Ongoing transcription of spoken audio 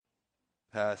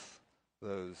pass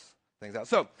those things out.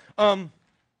 So, a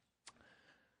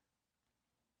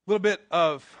little bit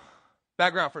of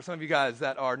background for some of you guys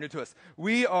that are new to us.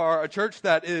 We are a church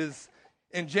that is,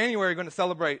 in January, going to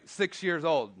celebrate 6 years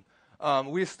old.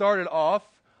 We started off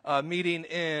meeting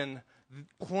in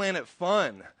Planet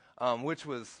Fun, which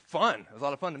was fun. It was a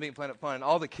lot of fun to meet in Planet Fun.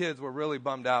 All the kids were really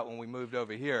bummed out when we moved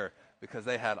over here because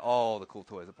they had all the cool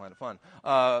toys at Planet Fun.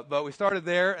 But we started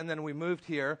there, and then we moved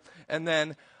here. And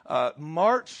then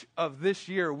March of this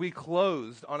year, we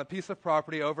closed on a piece of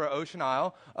property over at Ocean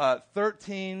Isle,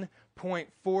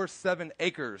 13.47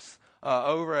 acres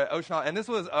over at Ocean Isle. And this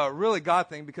was a really God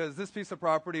thing because this piece of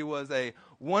property was a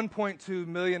 $1.2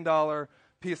 million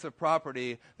piece of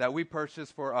property that we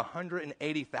purchased for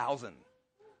 $180,000.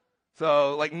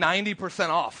 So like 90%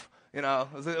 off. You know,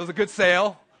 it was a good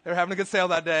sale. They were having a good sale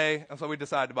that day, and so we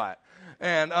decided to buy it.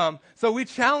 And so we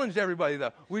challenged everybody,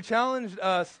 though. We challenged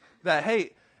us that,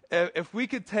 hey, if we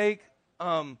could take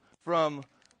from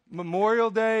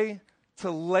Memorial Day to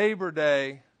Labor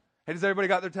Day. Hey, does everybody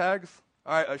got their tags?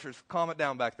 All right, ushers, calm it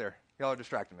down back there. Y'all are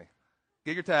distracting me.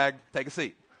 Get your tag, take a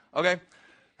seat. Okay?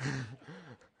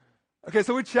 Okay,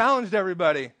 so we challenged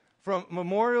everybody from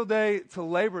Memorial Day to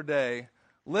Labor Day.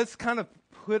 Let's kind of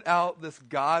put out this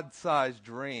God-sized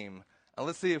dream, and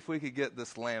let's see if we could get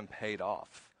this land paid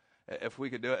off, if we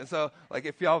could do it. And so, like,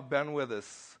 if y'all have been with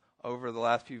us over the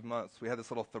last few months, we had this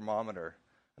little thermometer,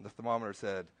 and the thermometer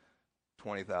said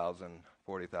 20,000,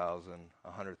 40,000,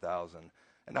 100,000.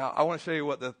 And now I want to show you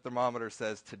what the thermometer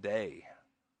says today.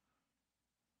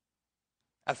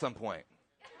 At some point.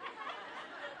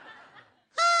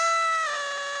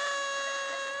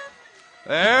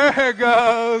 There it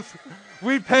goes.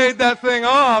 We paid that thing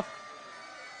off.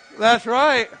 That's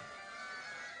right.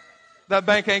 That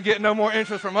bank ain't getting no more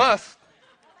interest from us.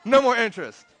 No more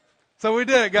interest. So we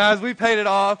did it, guys. We paid it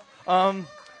off.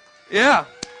 Yeah.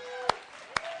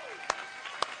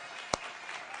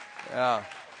 Yeah.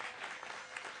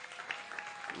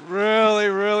 Really,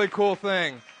 really cool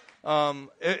thing.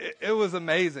 It was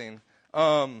amazing.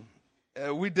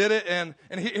 We did it, and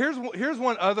here's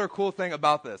one other cool thing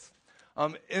about this.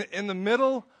 In the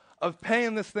middle of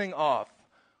paying this thing off,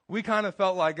 we kind of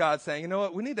felt like God saying, you know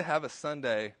what, we need to have a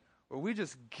Sunday where we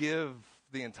just give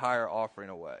the entire offering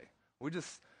away. We think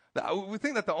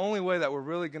that the only way that we're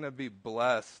really going to be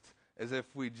blessed is if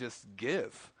we just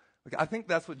give. I think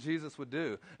that's what Jesus would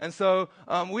do. And so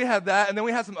we had that, and then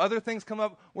we had some other things come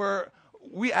up where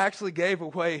we actually gave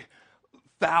away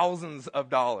thousands of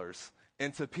dollars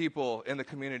into people in the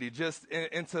community, just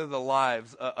into the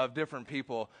lives of different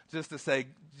people, just to say,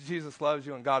 Jesus loves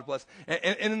you and God bless.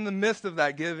 And in the midst of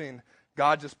that giving,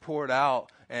 God just poured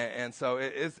out. And so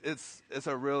it's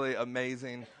a really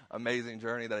amazing, amazing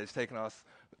journey that has taken us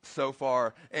so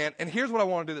far. And here's what I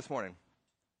want to do this morning.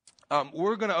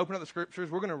 We're going to open up the scriptures.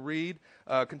 We're going to read,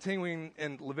 continuing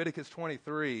in Leviticus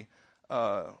 23,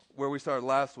 where we started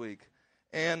last week.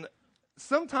 And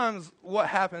sometimes what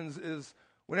happens is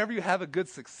whenever you have a good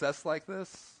success like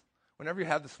this, whenever you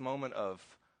have this moment of,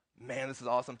 man, this is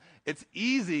awesome, it's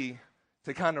easy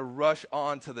to kind of rush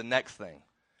on to the next thing.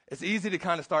 It's easy to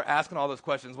kind of start asking all those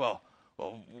questions, well,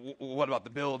 what about the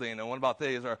building, and what about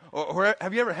these? Or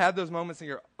have you ever had those moments in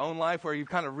your own life where you've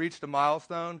kind of reached a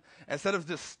milestone? Instead of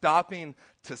just stopping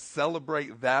to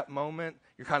celebrate that moment,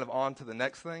 you're kind of on to the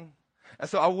next thing? And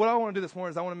so what I want to do this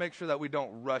morning is I want to make sure that we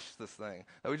don't rush this thing,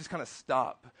 that we just kind of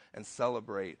stop and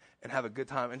celebrate and have a good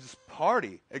time and just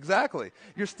party. Exactly.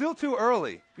 You're still too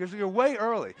early. You're way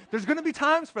early. There's going to be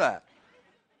times for that.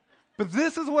 But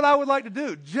this is what I would like to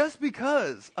do just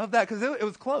because of that, because it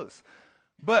was close.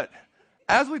 But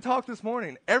as we talked this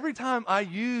morning, every time I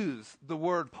use the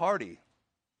word party,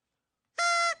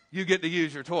 you get to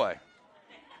use your toy.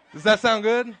 Does that sound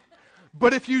good?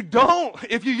 But if you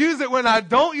use it when I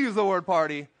don't use the word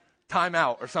party, time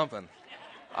out or something.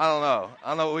 I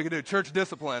don't know what we can do. Church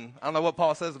discipline. I don't know what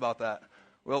Paul says about that.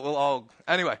 We'll all,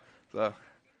 anyway. So,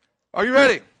 are you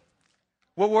ready?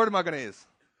 What word am I going to use?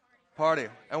 Party.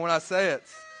 And when I say it,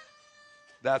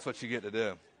 that's what you get to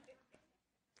do.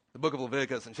 The book of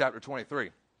Leviticus in chapter 23.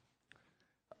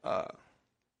 I'm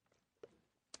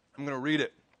going to read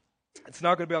it. It's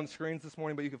not going to be on the screens this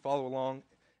morning, but you can follow along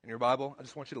in your Bible. I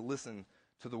just want you to listen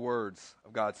to the words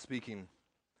of God speaking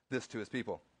this to his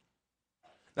people.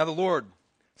 Now the Lord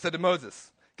said to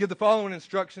Moses, give the following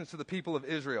instructions to the people of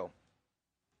Israel.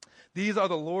 These are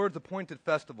the Lord's appointed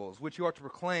festivals, which you are to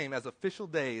proclaim as official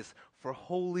days for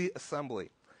holy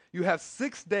assembly. You have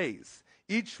 6 days,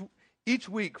 each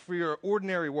week for your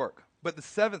ordinary work, but the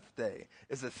seventh day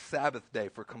is a Sabbath day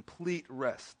for complete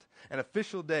rest, an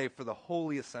official day for the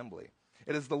holy assembly.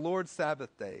 It is the Lord's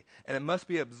Sabbath day, and it must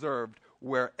be observed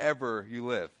wherever you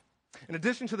live. In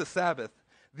addition to the Sabbath,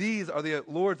 these are the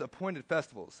Lord's appointed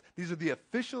festivals. These are the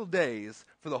official days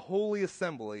for the Holy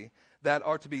Assembly that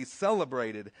are to be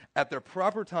celebrated at their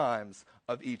proper times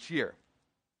of each year.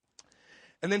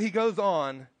 And then he goes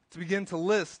on to begin to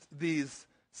list these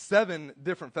 7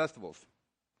 different festivals.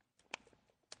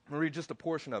 I'm going to read just a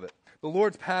portion of it. The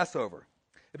Lord's Passover.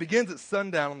 It begins at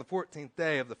sundown on the 14th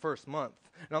day of the first month.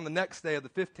 And on the next day of the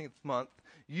 15th month,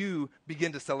 you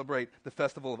begin to celebrate the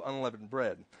festival of unleavened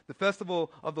bread. The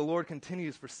festival of the Lord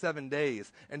continues for 7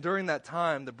 days. And during that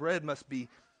time, the bread must be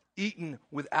eaten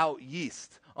without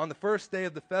yeast. On the first day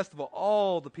of the festival,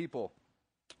 all the people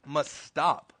must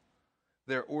stop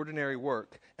their ordinary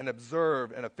work and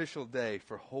observe an official day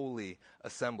for holy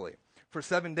assembly. For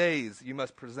 7 days you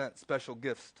must present special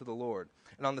gifts to the Lord.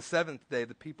 And on the 7th day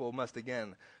the people must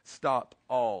again stop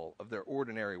all of their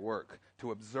ordinary work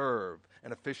to observe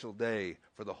an official day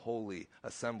for the holy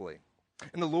assembly.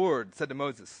 And the Lord said to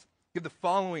Moses, "Give the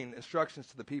following instructions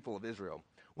to the people of Israel.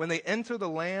 When they enter the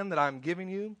land that I am giving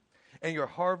you, and you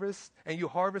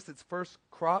harvest its first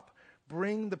crop,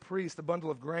 bring the priest a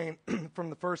bundle of grain from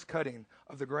the first cutting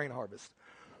of the grain harvest."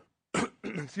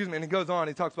 Excuse me. And he goes on,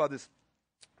 he talks about this.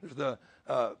 There's the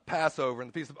Passover and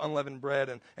the Feast of Unleavened Bread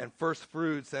and first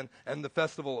fruits and the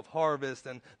Festival of Harvest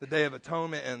and the Day of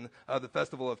Atonement and the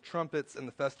Festival of Trumpets and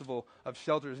the Festival of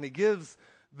Shelters. And he gives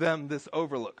them this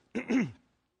overlook. And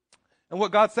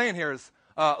what God's saying here is,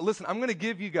 listen, I'm going to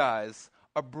give you guys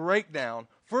a breakdown,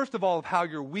 first of all, of how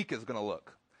your week is going to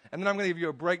look. And then I'm going to give you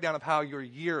a breakdown of how your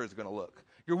year is going to look.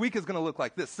 Your week is going to look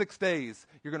like this. 6 days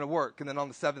you're going to work, and then on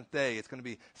the 7th day it's going to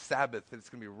be Sabbath, and it's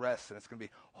going to be rest, and it's going to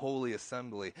be holy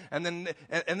assembly. And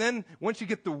then once you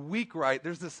get the week right,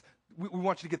 there's this. We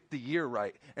want you to get the year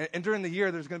right. And during the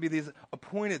year, there's going to be these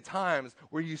appointed times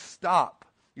where you stop.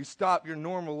 You stop your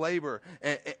normal labor,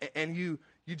 and you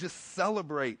just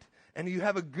celebrate, and you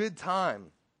have a good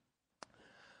time.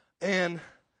 And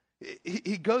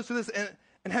he goes through this,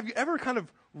 and have you ever kind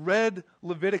of read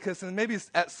Leviticus, and maybe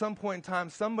at some point in time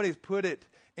somebody's put it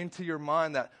into your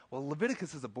mind that, well,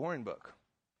 Leviticus is a boring book.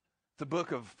 It's a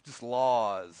book of just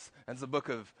laws, and it's a book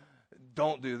of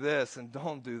don't do this and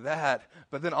don't do that.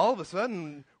 But then all of a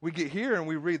sudden we get here and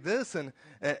we read this, and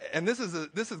this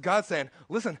is God saying,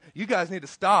 listen, you guys need to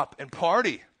stop and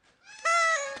party.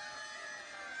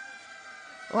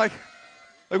 like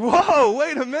whoa,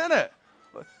 wait a minute.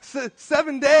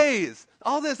 7 days,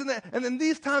 all this and that, and then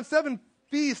these times, 7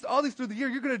 feasts, all these through the year,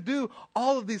 you're going to do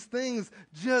all of these things.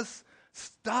 Just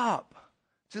stop.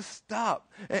 Just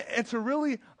stop. And to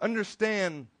really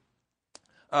understand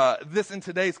this in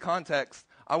today's context,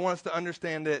 I want us to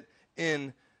understand it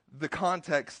in the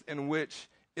context in which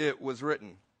it was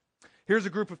written. Here's a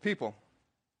group of people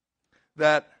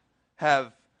that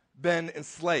have been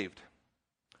enslaved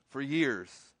for years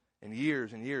and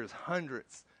years and years,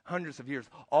 hundreds of years.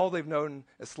 All they've known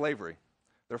is slavery.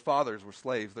 Their fathers were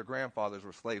slaves. Their grandfathers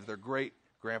were slaves. Their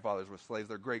great-grandfathers were slaves.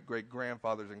 Their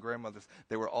great-great-grandfathers and grandmothers,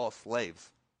 they were all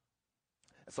slaves.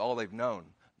 That's all they've known.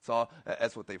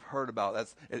 That's what they've heard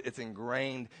about. It's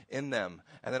ingrained in them.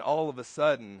 And then all of a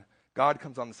sudden, God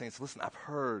comes on the scene and says, listen, I've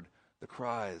heard the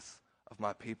cries of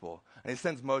my people. And he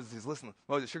sends Moses. He says, listen,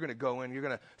 Moses, you're going to go in. You're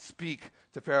going to speak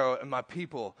to Pharaoh and my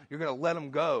people. You're going to let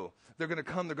them go. They're going to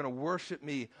come. They're going to worship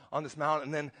me on this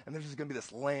mountain. And there's just going to be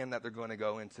this land that they're going to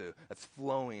go into that's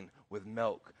flowing with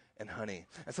milk and honey.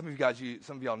 And some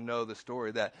of y'all know the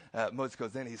story that Moses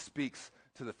goes in. He speaks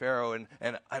to the Pharaoh,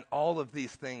 and all of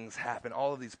these things happen.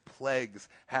 All of these plagues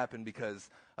happen because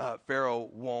Pharaoh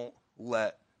won't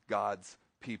let God's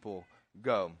people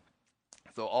go.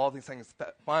 So all these things,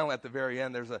 finally at the very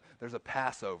end, there's a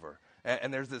Passover.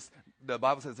 And there's this, the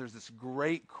Bible says there's this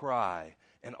great cry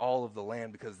in all of the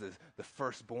land because the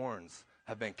firstborns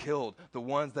have been killed, the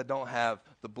ones that don't have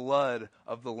the blood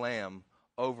of the lamb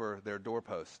over their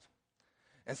doorpost.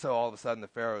 And so all of a sudden the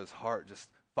Pharaoh's heart just,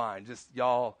 fine, just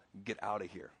y'all get out of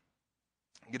here.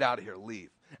 Get out of here, leave.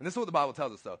 And this is what the Bible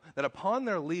tells us, though, that upon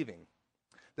their leaving,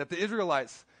 that the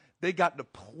Israelites, they got to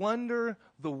plunder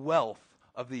the wealth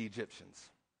of the Egyptians.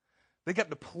 They got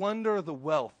to plunder the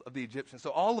wealth of the Egyptians.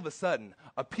 So all of a sudden,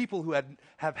 a people who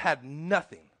have had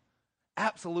nothing,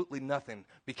 absolutely nothing,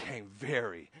 became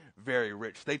very, very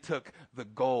rich. They took the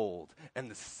gold and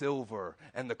the silver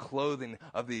and the clothing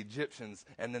of the Egyptians,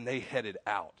 and then they headed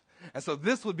out. And so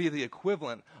this would be the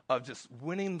equivalent of just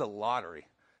winning the lottery.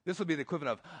 This would be the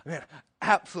equivalent of, man,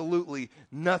 absolutely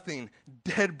nothing,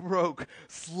 dead broke,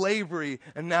 slavery,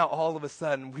 and now all of a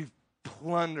sudden we've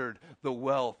plundered the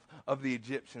wealth of the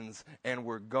Egyptians and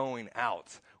we're going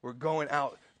out. We're going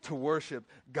out to worship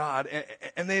God.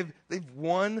 And they've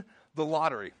won the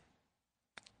lottery.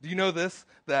 Do you know this,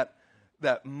 that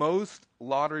most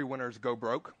lottery winners go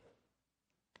broke?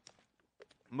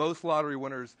 Most lottery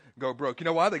winners go broke. You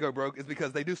know why they go broke? Is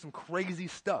because they do some crazy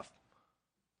stuff.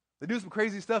 They do some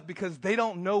crazy stuff because they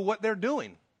don't know what they're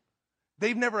doing.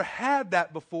 They've never had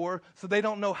that before, so they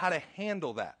don't know how to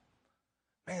handle that.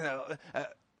 Man,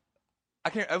 I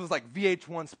can't. It was like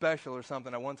VH1 special or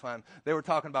something at one time. They were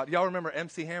talking about. Y'all remember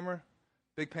MC Hammer?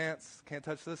 Big pants, can't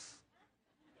touch this.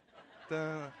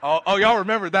 Oh, y'all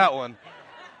remember that one?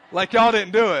 Like y'all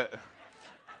didn't do it.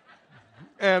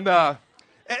 And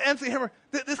MC Hammer,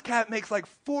 this cat makes like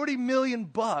 $40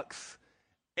 million,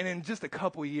 and in just a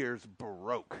couple years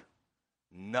broke.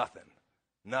 Nothing.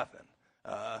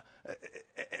 And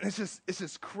it's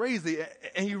just crazy.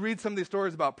 And you read some of these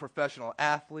stories about professional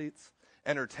athletes,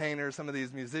 entertainers, some of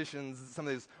these musicians, some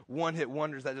of these one-hit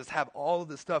wonders that just have all of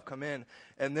this stuff come in,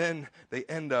 and then they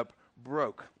end up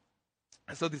broke.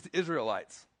 And so these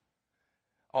Israelites,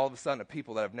 all of a sudden, are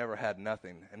people that have never had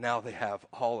nothing, and now they have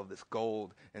all of this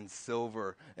gold and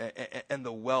silver and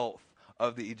the wealth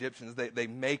of the Egyptians. They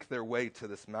make their way to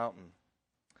this mountain.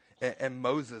 And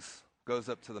Moses goes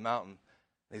up to the mountain.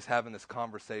 He's having this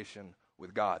conversation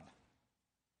with God.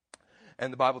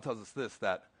 And the Bible tells us this,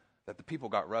 that the people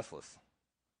got restless.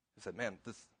 They said, man,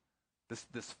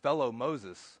 this fellow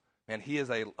Moses, man, he is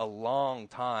a long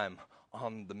time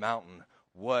on the mountain.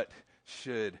 What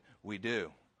should we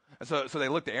do? And so they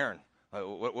looked to Aaron.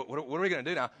 What are we going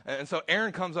to do now? And so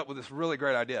Aaron comes up with this really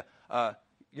great idea.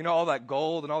 You know, all that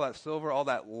gold and all that silver, all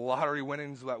that lottery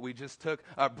winnings that we just took,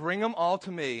 bring them all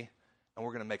to me, and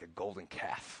we're going to make a golden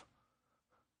calf.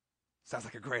 Sounds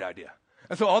like a great idea.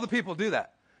 And so all the people do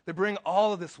that. They bring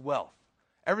all of this wealth,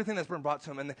 everything that's been brought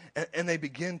to them, and they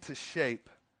begin to shape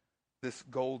this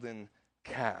golden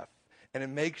calf. And it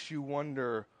makes you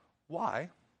wonder, why?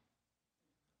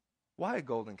 Why a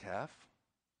golden calf?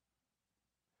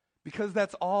 Because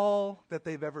that's all that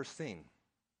they've ever seen.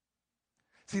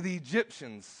 See, the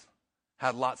Egyptians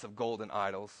had lots of golden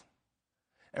idols.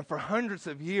 And for hundreds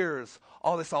of years,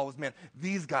 all they saw was, man,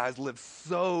 these guys live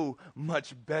so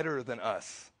much better than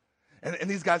us. And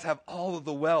these guys have all of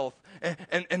the wealth.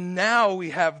 And now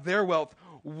we have their wealth.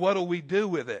 What do we do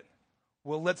with it?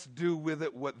 Well, let's do with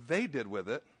it what they did with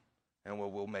it. And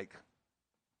we'll make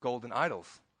golden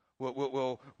idols.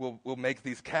 We'll make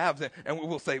these calves, and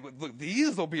we'll say, look,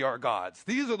 these will be our gods.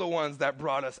 These are the ones that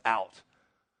brought us out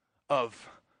of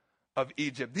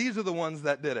Egypt. These are the ones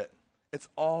that did it. It's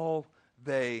all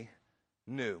they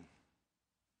knew.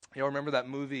 Y'all remember that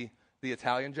movie, The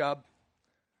Italian Job?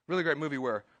 Really great movie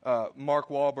where Mark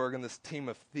Wahlberg and this team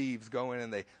of thieves go in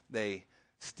and they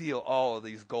steal all of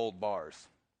these gold bars.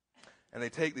 And they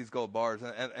take these gold bars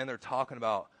and they're talking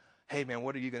about, hey, man,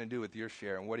 what are you going to do with your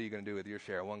share? And what are you going to do with your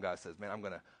share? And one guy says, man, I'm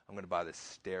going to buy this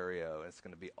stereo, and it's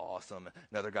going to be awesome.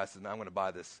 Another guy says, man, I'm going to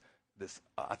buy this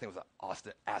I think it was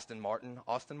Aston Martin.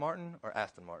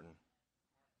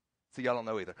 See, y'all don't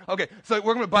know either. Okay, so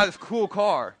we're going to buy this cool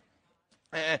car.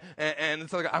 And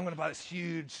so I'm going to buy this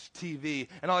huge TV.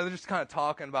 And they're just kind of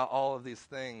talking about all of these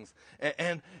things.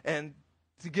 And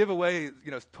to give away,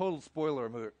 total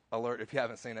spoiler alert if you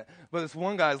haven't seen it. But this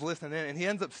one guy's listening in, and he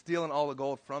ends up stealing all the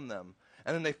gold from them.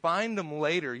 And then they find him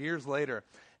later, years later,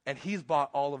 and he's bought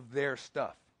all of their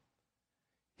stuff.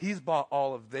 He's bought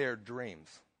all of their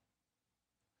dreams.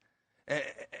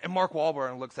 And Mark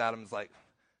Wahlberg looks at him and is like,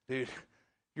 dude,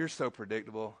 you're so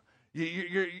predictable.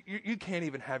 You can't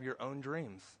even have your own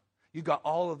dreams. You got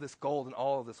all of this gold and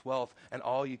all of this wealth, and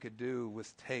all you could do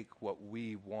was take what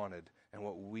we wanted and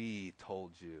what we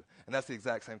told you. And that's the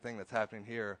exact same thing that's happening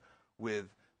here with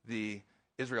the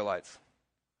Israelites.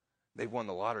 They've won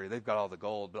the lottery. They've got all the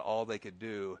gold, but all they could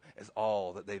do is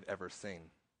all that they've ever seen.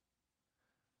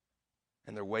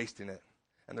 And they're wasting it,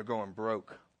 and they're going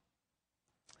broke.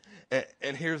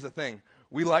 And here's the thing.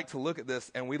 We like to look at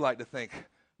this, and we like to think,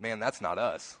 man, that's not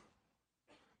us.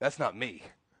 That's not me.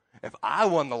 If I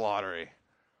won the lottery,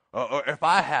 or if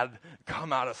I had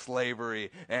come out of slavery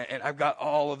and I've got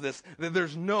all of this,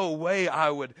 there's no way I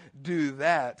would do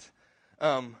that.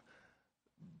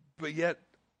 But yet,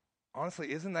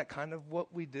 honestly, isn't that kind of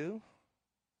what we do?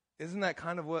 Isn't that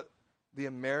kind of what the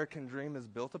American dream is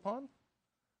built upon?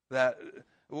 That,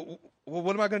 well,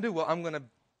 what am I going to do? Well, I'm going to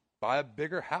buy a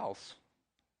bigger house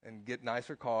and get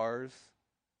nicer cars.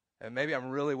 And maybe I'm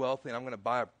really wealthy and I'm going to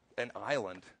buy an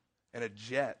island and a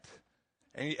jet.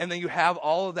 And then you have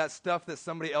all of that stuff that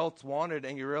somebody else wanted,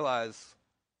 and you realize,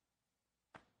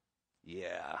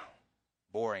 yeah,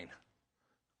 boring.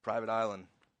 Private island.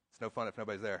 It's no fun if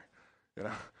nobody's there.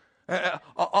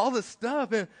 All this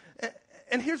stuff.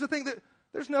 And here's the thing, that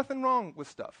there's nothing wrong with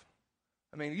stuff.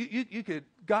 I mean,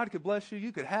 God could bless you.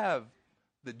 You could have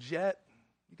the jet.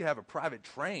 You could have a private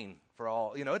train for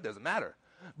all, it doesn't matter.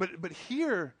 But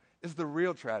here is the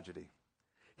real tragedy.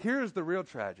 Here is the real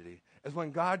tragedy, is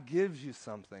when God gives you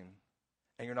something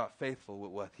and you're not faithful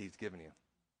with what he's given you.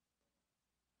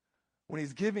 When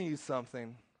he's giving you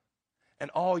something and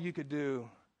all you could do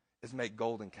is make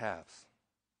golden calves.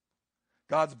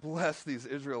 God's blessed these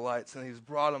Israelites, and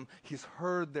he's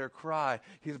heard their cry.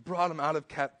 He's brought them out of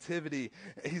captivity.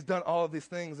 He's done all of these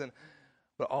things,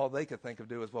 but all they could think of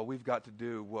do is, well, we've got to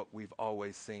do what we've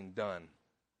always seen done.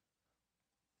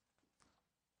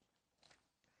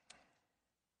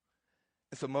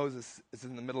 And so Moses is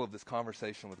in the middle of this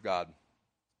conversation with God.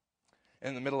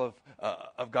 In the middle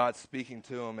of God speaking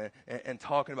to him and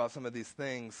talking about some of these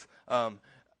things,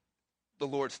 the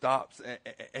Lord stops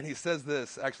and he says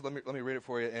this. Actually, let me read it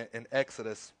for you in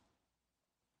Exodus.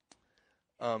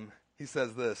 He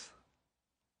says this.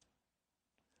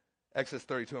 Exodus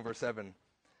 32 and verse 7.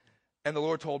 And the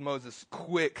Lord told Moses,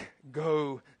 quick,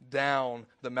 go down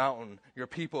the mountain. Your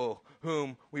people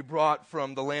whom we brought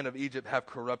from the land of Egypt have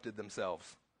corrupted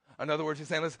themselves. In other words, he's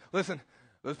saying, listen,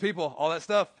 those people, all that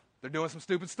stuff, they're doing some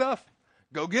stupid stuff.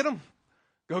 Go get them.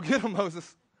 Go get them,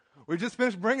 Moses. We just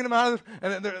finished bringing them out,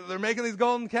 and they're making these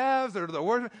golden calves. They're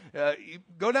worshiping. You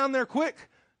go down there quick,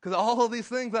 because all of these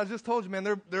things I just told you, man,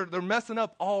 they're messing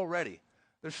up already.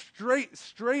 They're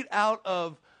straight out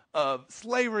of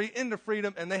slavery into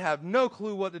freedom, and they have no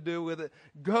clue what to do with it.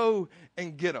 Go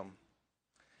and get them.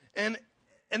 And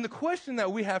the question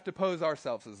that we have to pose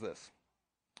ourselves is this.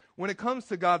 When it comes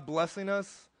to God blessing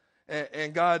us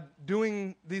and God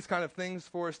doing these kind of things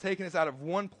for us, taking us out of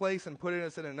one place and putting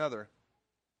us in another,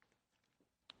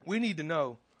 we need to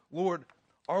know, Lord,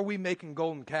 are we making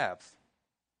golden calves?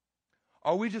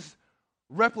 Are we just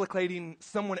replicating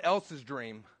someone else's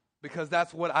dream because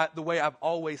that's the way I've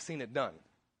always seen it done?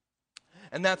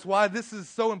 And that's why this is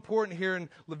so important here in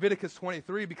Leviticus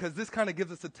 23, because this kind of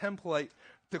gives us a template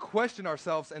to question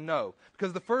ourselves and know.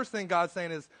 Because the first thing God's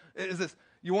saying is this: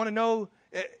 you want to know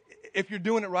if you're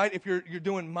doing it right, if you're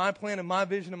doing my plan and my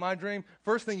vision and my dream,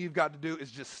 first thing you've got to do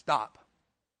is just stop.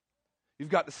 You've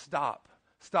got to stop.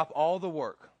 Stop all the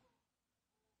work.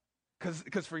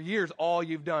 Because for years, all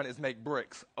you've done is make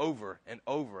bricks over and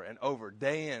over and over,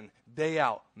 day in, day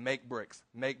out, make bricks,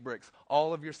 make bricks.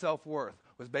 All of your self-worth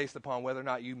was based upon whether or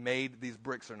not you made these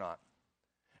bricks or not.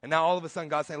 And now all of a sudden,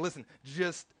 God's saying, listen,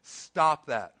 just stop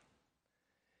that.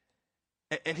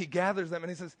 And he gathers them and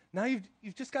he says, now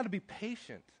you've just got to be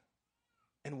patient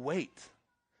and wait.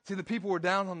 See, the people were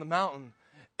down on the mountain,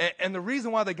 and the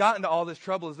reason why they got into all this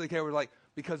trouble is they were like,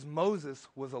 because Moses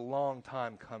was a long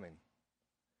time coming.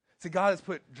 See, God has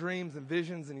put dreams and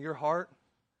visions in your heart,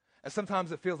 and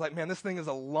sometimes it feels like, man, this thing is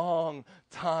a long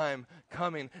time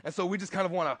coming, and so we just kind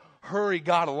of want to hurry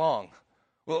God along.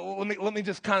 Well, let me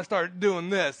just kind of start doing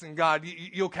this, and God,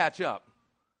 you'll catch up.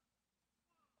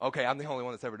 Okay, I'm the only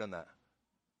one that's ever done that.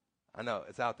 I know,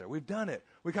 it's out there. We've done it.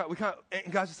 And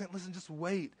God's just saying, listen, just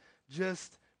wait.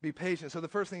 Just be patient. So the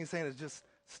first thing he's saying is just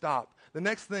stop. The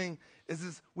next thing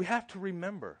is we have to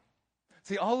remember.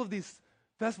 See, all of these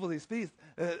festivals, these feasts,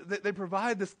 they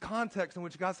provide this context in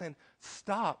which God's saying,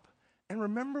 stop and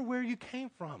remember where you came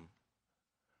from.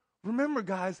 Remember,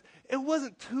 guys, it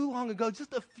wasn't too long ago,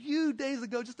 just a few days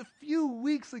ago, just a few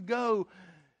weeks ago,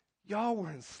 y'all were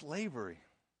in slavery.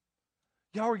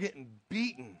 Y'all were getting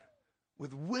beaten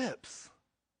with whips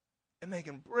and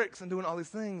making bricks and doing all these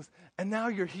things. And now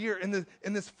you're here in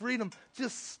this freedom.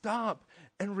 Just stop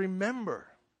and remember.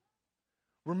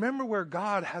 Remember where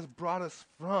God has brought us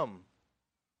from.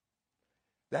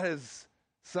 That is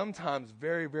sometimes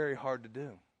very, very hard to do.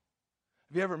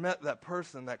 Have you ever met that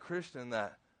person, that Christian,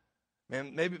 that,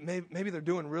 man, maybe they're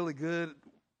doing really good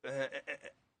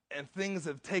and things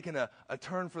have taken a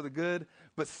turn for the good,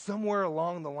 but somewhere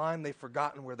along the line they've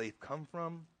forgotten where they've come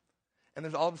from? And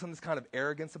there's all of a sudden this kind of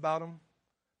arrogance about them.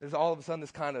 There's all of a sudden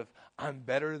this kind of, I'm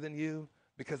better than you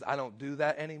because I don't do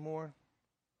that anymore.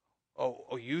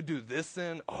 Oh, you do this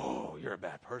sin? Oh, you're a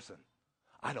bad person.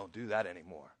 I don't do that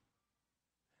anymore.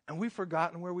 And we've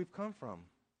forgotten where we've come from.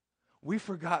 We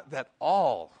forgot that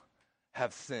all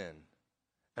have sinned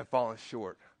and fallen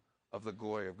short of the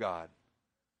glory of God.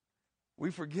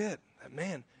 We forget that,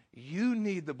 man, you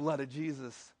need the blood of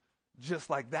Jesus just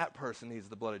like that person needs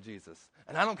the blood of Jesus.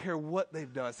 And I don't care what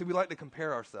they've done. See, we like to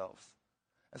compare ourselves.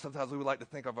 And sometimes we would like to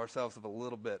think of ourselves of a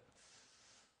little bit.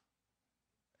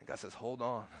 And God says, hold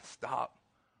on, stop.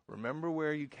 Remember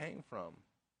where you came from.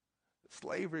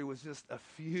 Slavery was just a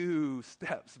few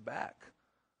steps back.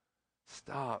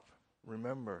 Stop.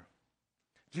 Remember.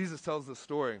 Jesus tells the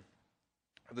story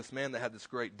of this man that had this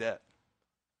great debt.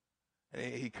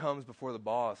 And he comes before the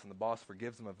boss, and the boss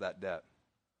forgives him of that debt.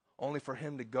 only for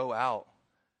him to go out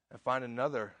and find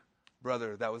another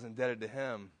brother that was indebted to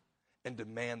him and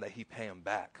demand that he pay him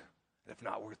back. If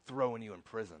not, we're throwing you in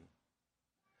prison.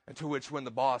 And to which when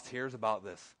the boss hears about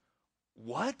this,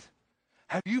 what?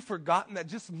 Have you forgotten that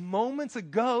just moments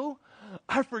ago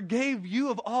I forgave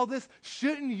you of all this?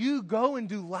 Shouldn't you go and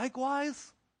do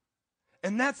likewise?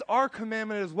 And that's our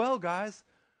commandment as well, guys.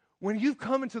 When you've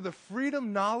come into the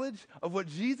freedom knowledge of what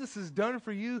Jesus has done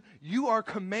for you, you are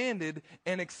commanded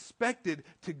and expected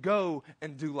to go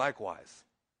and do likewise.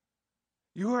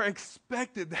 You are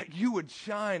expected that you would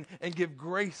shine and give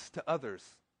grace to others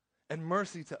and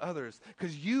mercy to others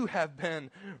because you have been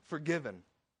forgiven.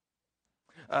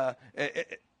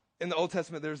 In the Old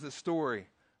Testament, there's this story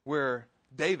where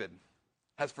David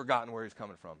has forgotten where he's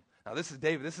coming from. Now, this is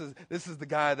David. This is the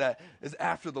guy that is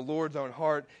after the Lord's own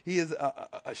heart. He is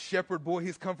a shepherd boy.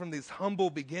 He's come from these humble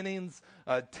beginnings,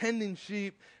 tending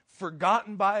sheep,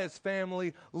 forgotten by his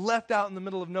family, left out in the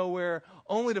middle of nowhere,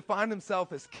 only to find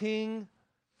himself as king.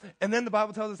 And then the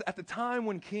Bible tells us at the time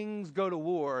when kings go to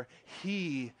war,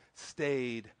 he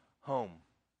stayed home.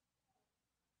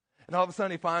 And all of a sudden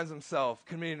he finds himself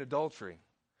committing adultery.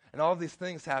 And all of these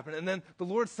things happen. And then the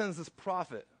Lord sends this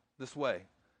prophet this way.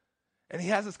 And he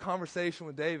has this conversation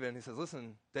with David. And he says,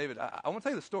 listen, David, I want to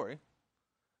tell you the story.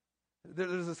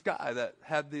 There's this guy that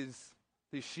had these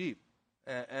sheep.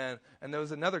 And there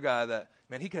was another guy that,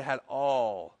 man, he could have had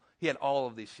all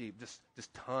of these sheep, just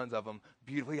tons of them,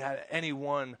 beautiful. He had any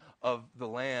one of the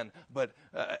land. But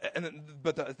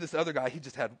this other guy, he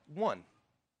just had one.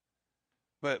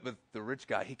 But the rich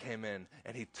guy, he came in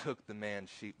and he took the man's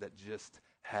sheep that just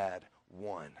had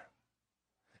one.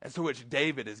 And so which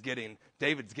David's getting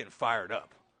fired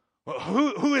up. Well,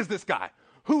 who is this guy?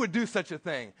 Who would do such a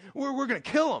thing? We're going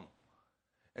to kill him.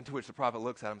 And to which the prophet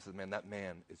looks at him and says, man, that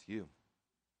man is you.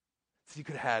 So you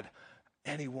could have had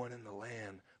anyone in the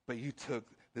land, but you took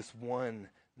this one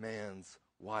man's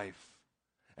wife.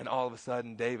 And all of a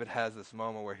sudden, David has this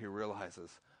moment where he realizes,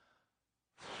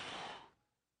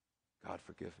 God,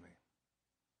 forgive me.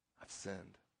 I've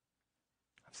sinned.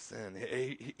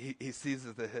 He sees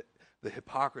the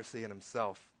hypocrisy in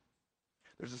himself.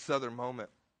 There's this other moment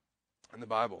in the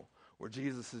Bible where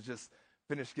Jesus has just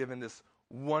finished giving this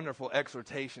wonderful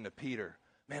exhortation to Peter.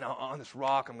 Man, on this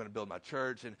rock, I'm going to build my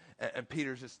church. And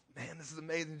Peter's just, man, this is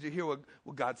amazing. Did you hear what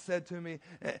God said to me?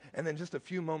 And then just a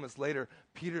few moments later,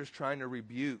 Peter's trying to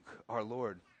rebuke our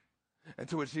Lord. And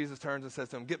to which Jesus turns and says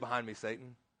to him, get behind me,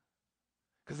 Satan.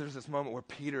 Because there's this moment where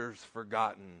Peter's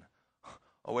forgotten,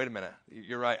 oh, wait a minute,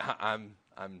 you're right, I'm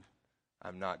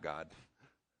not God.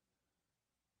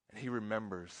 And he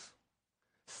remembers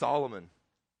Solomon,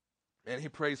 and he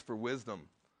prays for wisdom.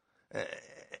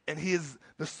 And he is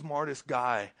the smartest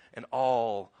guy in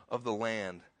all of the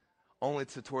land, only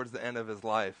to, towards the end of his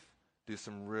life, do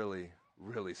some really,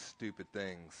 really stupid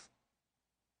things.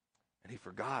 And he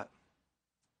forgot.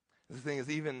 The thing is,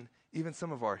 even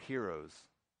some of our heroes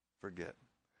forget.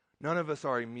 None of us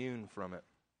are immune from it.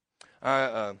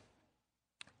 I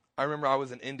remember I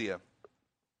was in India.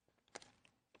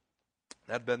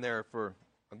 I'd been there for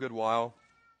a good while.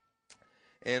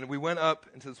 And we went up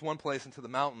into this one place, into the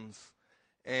mountains,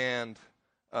 and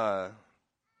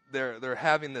they're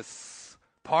having this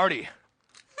party.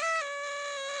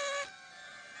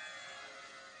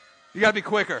 You got to be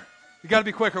quicker. You got to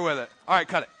be quicker with it. All right,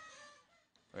 cut it.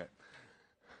 Okay.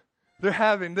 They're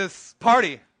having this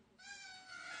party.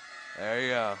 There you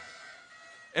go.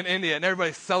 In India, and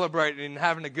everybody's celebrating and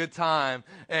having a good time,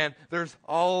 and there's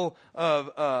all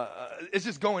of, it's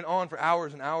just going on for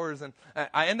hours and hours, and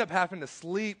I end up having to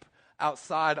sleep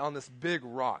outside on this big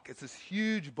rock. It's this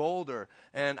huge boulder,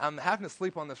 and I'm having to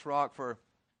sleep on this rock for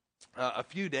a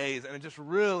few days, and it just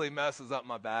really messes up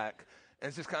my back, and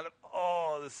it's just kind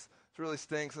of, this really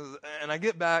stinks, and I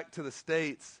get back to the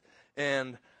States,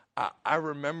 and I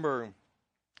remember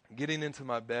getting into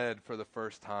my bed for the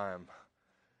first time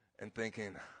and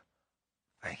thinking,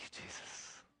 thank you,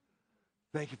 Jesus.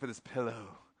 Thank you for this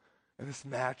pillow and this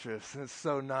mattress, and it's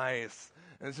so nice,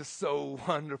 and it's just so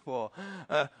wonderful.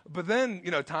 But then,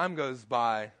 time goes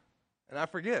by, and I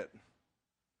forget.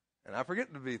 And I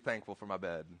forget to be thankful for my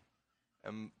bed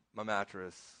and my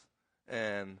mattress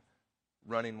and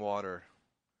running water.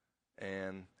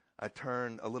 And I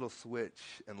turn a little switch,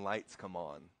 and lights come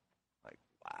on. Like,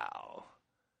 wow.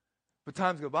 But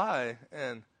times go by,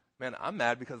 and man, I'm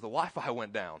mad because the Wi-Fi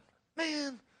went down.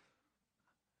 Man.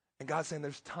 And God's saying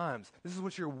there's times. This is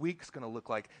what your week's going to look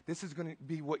like. This is going to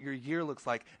be what your year looks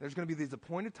like. And there's going to be these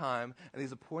appointed time and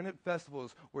these appointed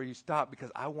festivals where you stop because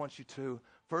I want you to,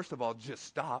 first of all, just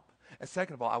stop. And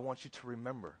second of all, I want you to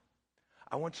remember.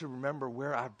 I want you to remember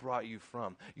where I brought you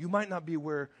from. You might not be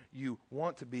where you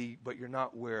want to be, but you're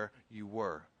not where you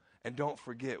were. And don't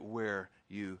forget where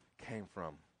you came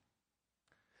from.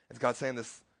 Is God saying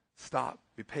this? Stop,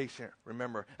 be patient,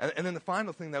 remember. And then the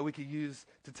final thing that we could use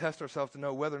to test ourselves to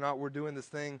know whether or not we're doing this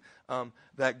thing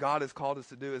that God has called us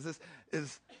to do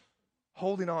is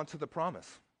holding on to the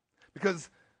promise. Because,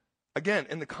 again,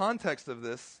 in the context of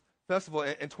this festival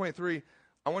in 23,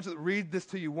 I want to read this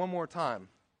to you one more time.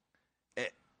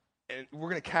 And we're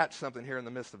going to catch something here in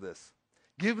the midst of this.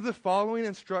 Give the following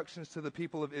instructions to the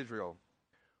people of Israel.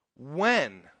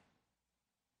 When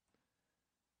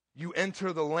you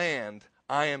enter the land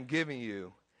I am giving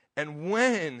you, and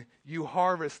when you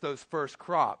harvest those first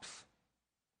crops,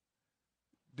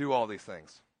 do all these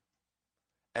things.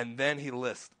 And then he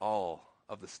lists all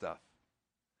of the stuff.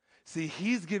 See,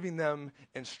 he's giving them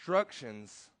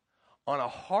instructions on a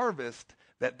harvest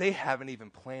that they haven't even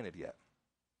planted yet.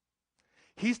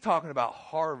 He's talking about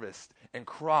harvest and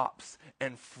crops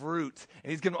and fruit,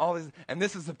 and he's giving all these. And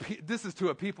this is to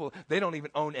a people, they don't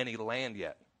even own any land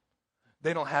yet.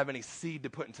 They don't have any seed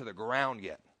to put into the ground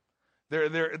yet.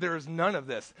 There's none of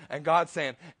this. And God's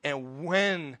saying, and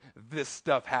when this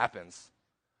stuff happens,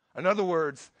 in other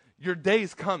words, your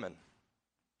day's coming.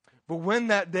 But when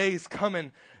that day's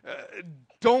coming,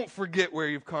 don't forget where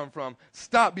you've come from.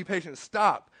 Stop, be patient.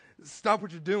 Stop what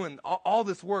you're doing. All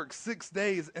this work, 6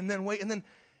 days, and then wait. And then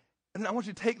I want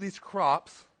you to take these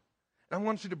crops, and I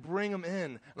want you to bring them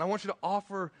in. And I want you to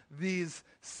offer these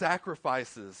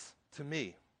sacrifices to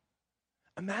me.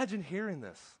 Imagine hearing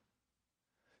this.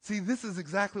 See, this is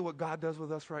exactly what God does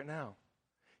with us right now.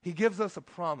 He gives us a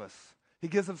promise. He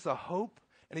gives us a hope,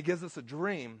 and he gives us a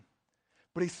dream.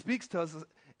 But he speaks to us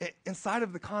inside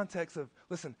of the context of,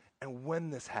 listen, and when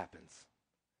this happens.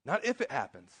 Not if it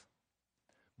happens,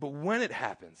 but when it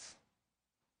happens,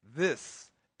 this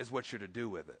is what you're to do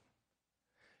with it.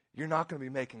 You're not going to be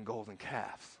making golden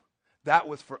calves. That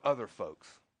was for other folks.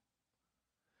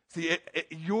 See,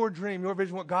 your dream, your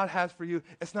vision, what God has for you,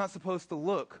 it's not supposed to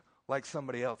look like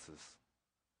somebody else's.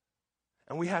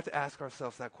 And we have to ask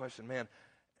ourselves that question, man,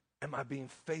 am I being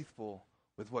faithful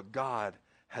with what God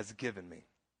has given me?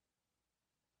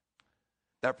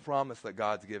 That promise that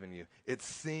God's given you, it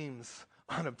seems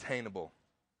unobtainable.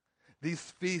 These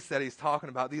feasts that he's talking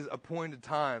about, these appointed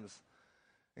times,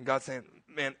 and God's saying,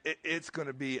 man, it's going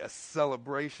to be a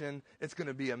celebration. It's going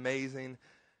to be amazing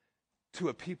to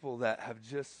a people that have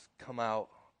just come out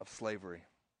of slavery.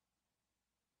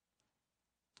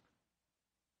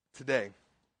 Today,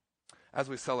 as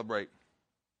we celebrate,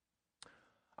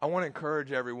 I want to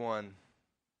encourage everyone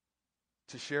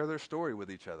to share their story with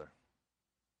each other.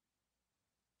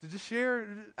 To just share,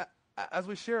 as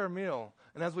we share a meal,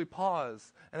 and as we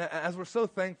pause, and as we're so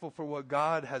thankful for what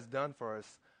God has done for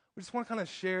us, we just want to kind of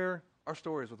share our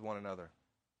stories with one another.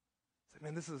 Say,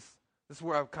 man, this is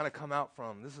where I've kind of come out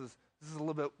from. This is a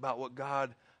little bit about what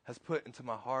God has put into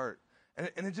my heart. And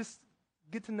it just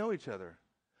get to know each other.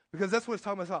 Because that's what it's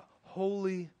talking about,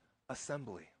 holy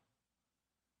assembly.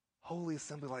 Holy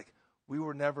assembly, like we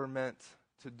were never meant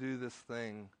to do this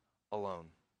thing alone.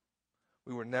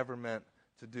 We were never meant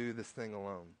to do this thing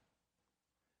alone.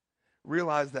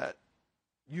 Realize that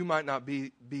you might not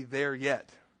be there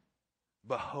yet,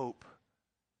 but hope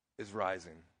is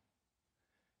rising.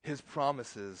 His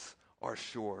promises are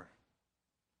sure.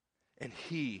 And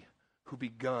he who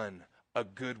begun a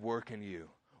good work in you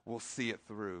will see it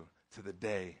through to the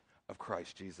day of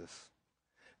Christ Jesus.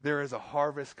 There is a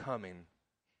harvest coming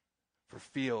for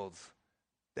fields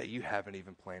that you haven't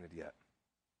even planted yet.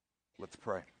 Let's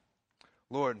pray.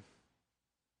 Lord,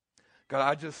 God,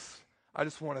 I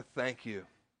just want to thank you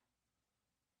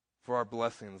for our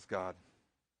blessings, God.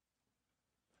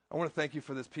 I want to thank you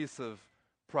for this piece of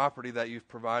property that you've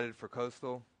provided for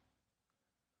Coastal.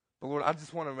 But Lord, I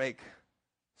just want to make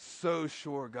so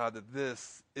sure, God, that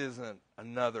this isn't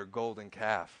another golden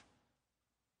calf.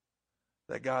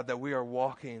 That, God, that we are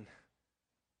walking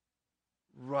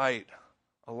right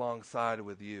alongside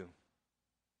with you.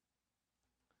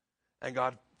 And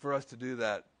God, for us to do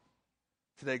that,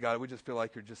 today, God, we just feel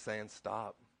like you're just saying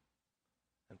stop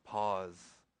and pause.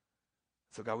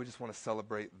 So, God, we just want to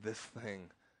celebrate this thing,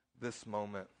 this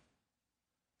moment.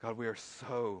 God, we are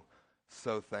so,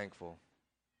 so thankful.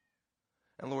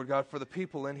 And Lord God, for the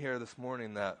people in here this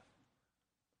morning that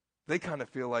they kind of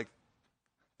feel like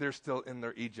they're still in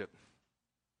their Egypt.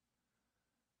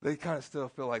 They kind of still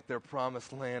feel like their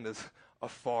promised land is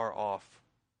afar off.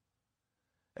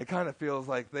 It kind of feels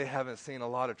like they haven't seen a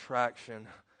lot of traction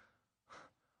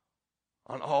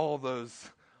on all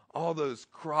those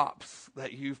crops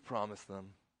that you've promised them.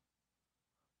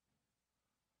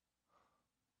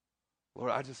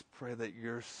 Lord, I just pray that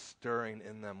you're stirring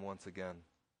in them once again.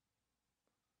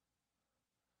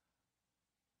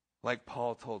 Like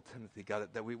Paul told Timothy, God,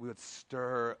 that we would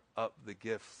stir up the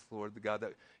gifts, Lord, the God,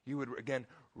 that you would, again,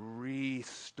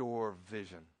 restore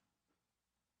vision,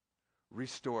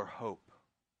 restore hope.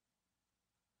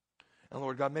 And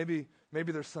Lord God, maybe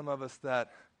there's some of us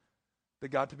that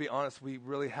God, to be honest, we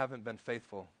really haven't been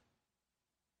faithful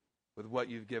with what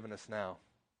you've given us now.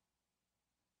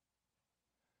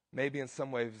 Maybe in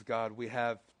some ways, God, we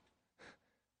have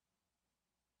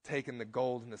taken the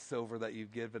gold and the silver that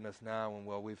you've given us now, and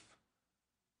well, we've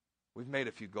made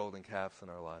a few golden calves in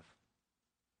our life.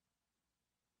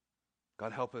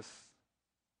 God, help us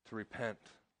to repent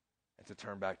and to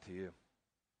turn back to you.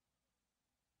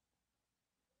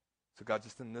 So God,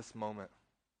 just in this moment,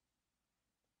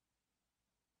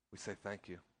 we say thank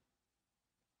you.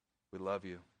 We love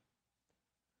you.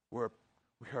 We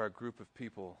are a group of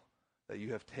people that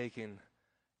you have taken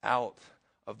out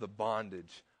of the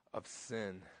bondage of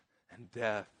sin and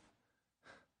death,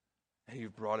 and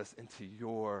you've brought us into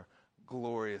your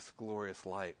glorious, glorious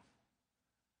light.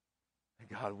 And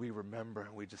God, we remember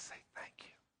and we just say thank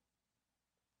you.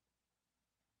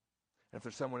 And if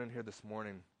there's someone in here this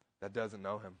morning that doesn't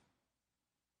know him,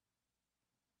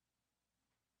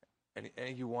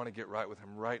 and you want to get right with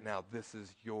him right now, this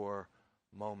is your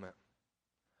moment.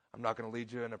 I'm not going to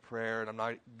lead you in a prayer, and I'm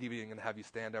not even going to have you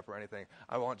stand up or anything.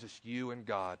 I want just you and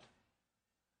God.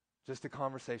 Just a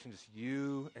conversation, just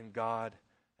you and God,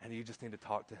 and you just need to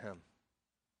talk to him.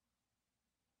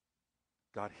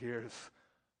 God, here's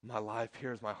my life,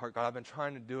 here's my heart. God, I've been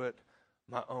trying to do it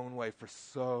my own way for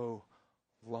so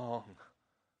long.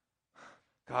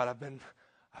 God, I've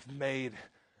made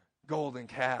golden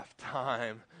calf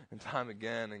time and time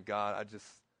again, and God, I just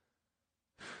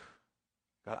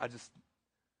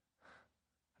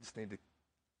need to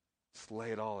just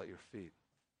lay it all at your feet.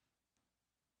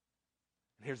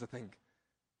 And here's the thing,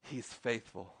 he's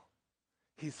faithful.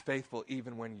 He's faithful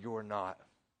even when you're not.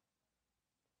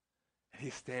 And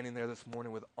he's standing there this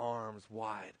morning with arms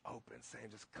wide open, saying,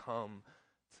 just come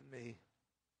to me.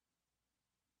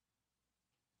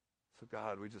 So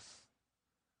God, we just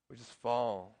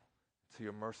fall to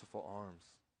your merciful arms.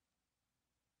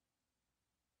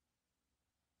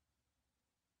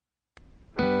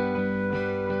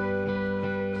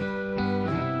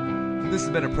 This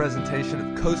has been a presentation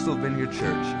of Coastal Vineyard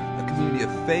Church, a community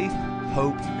of faith,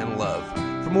 hope, and love.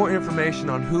 For more information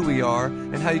on who we are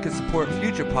and how you can support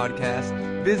future podcasts,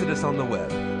 visit us on the web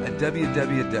at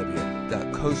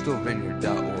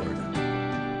www.coastalvineyard.org.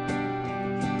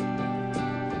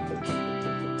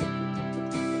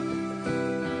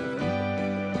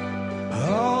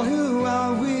 All who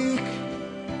are weak,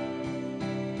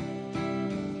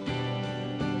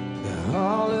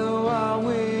 all who are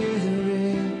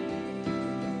weary,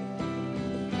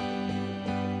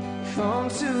 come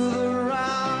to the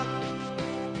rock,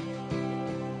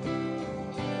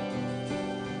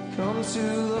 come to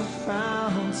the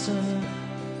fountain.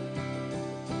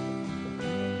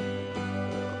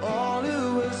 All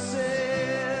who have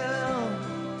sailed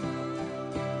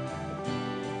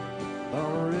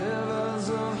on rivers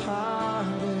of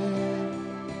heartache,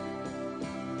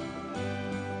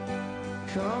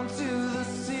 come to the